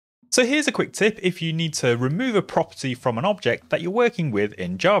So here's a quick tip if you need to remove a property from an object that you're working with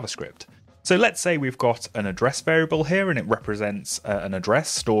in JavaScript. So let's say we've got an address variable here and it represents an address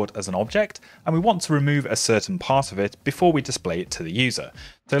stored as an object, and we want to remove a certain part of it before we display it to the user.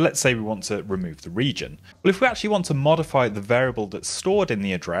 So let's say we want to remove the region. Well, if we actually want to modify the variable that's stored in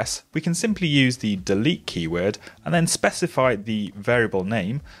the address, we can simply use the delete keyword and then specify the variable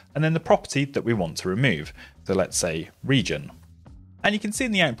name and then the property that we want to remove. So let's say region. And you can see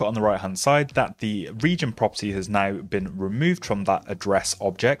in the output on the right hand side that the region property has now been removed from that address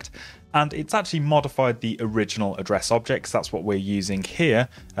object, and it's actually modified the original address object, because that's what we're using here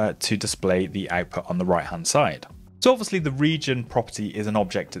to display the output on the right hand side. So obviously the region property is an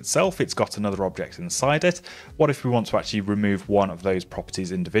object itself, it's got another object inside it. What if we want to actually remove one of those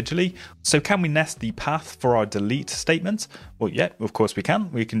properties individually? So can we nest the path for our delete statement? Well, yeah, of course we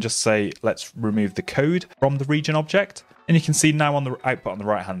can. We can just say, let's remove the code from the region object. And you can see now on the output on the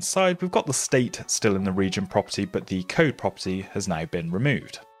right hand side, we've got the state still in the region property, but the code property has now been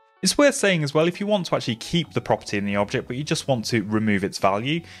removed. It's worth saying as well, if you want to actually keep the property in the object, but you just want to remove its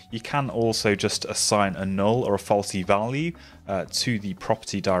value, you can also just assign a null or a faulty value to the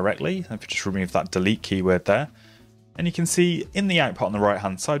property directly. If you just remove that delete keyword there. And you can see in the output on the right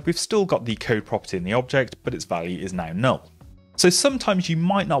hand side, we've still got the code property in the object, but its value is now null. So sometimes you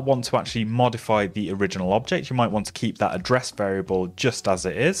might not want to actually modify the original object, you might want to keep that address variable just as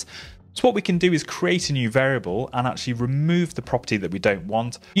it is. So what we can do is create a new variable and actually remove the property that we don't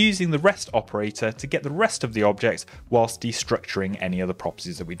want using the rest operator to get the rest of the object whilst destructuring any other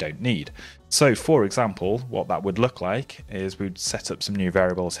properties that we don't need. So for example, what that would look like is we'd set up some new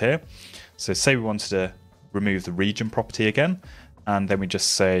variables here. So say we wanted to remove the region property again, and then we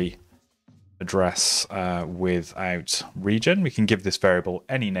just say address without region. We can give this variable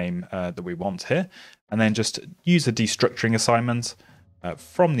any name that we want here, and then just use a destructuring assignment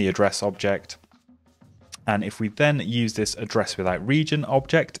from the address object. And if we then use this address without region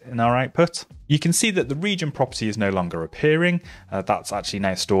object in our output, you can see that the region property is no longer appearing. That's actually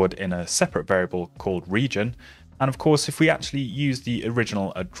now stored in a separate variable called region. And of course, if we actually use the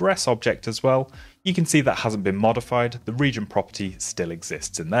original address object as well, you can see that hasn't been modified. The region property still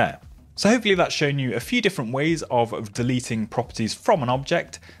exists in there. So hopefully that's shown you a few different ways of deleting properties from an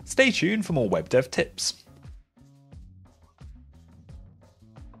object. Stay tuned for more web dev tips.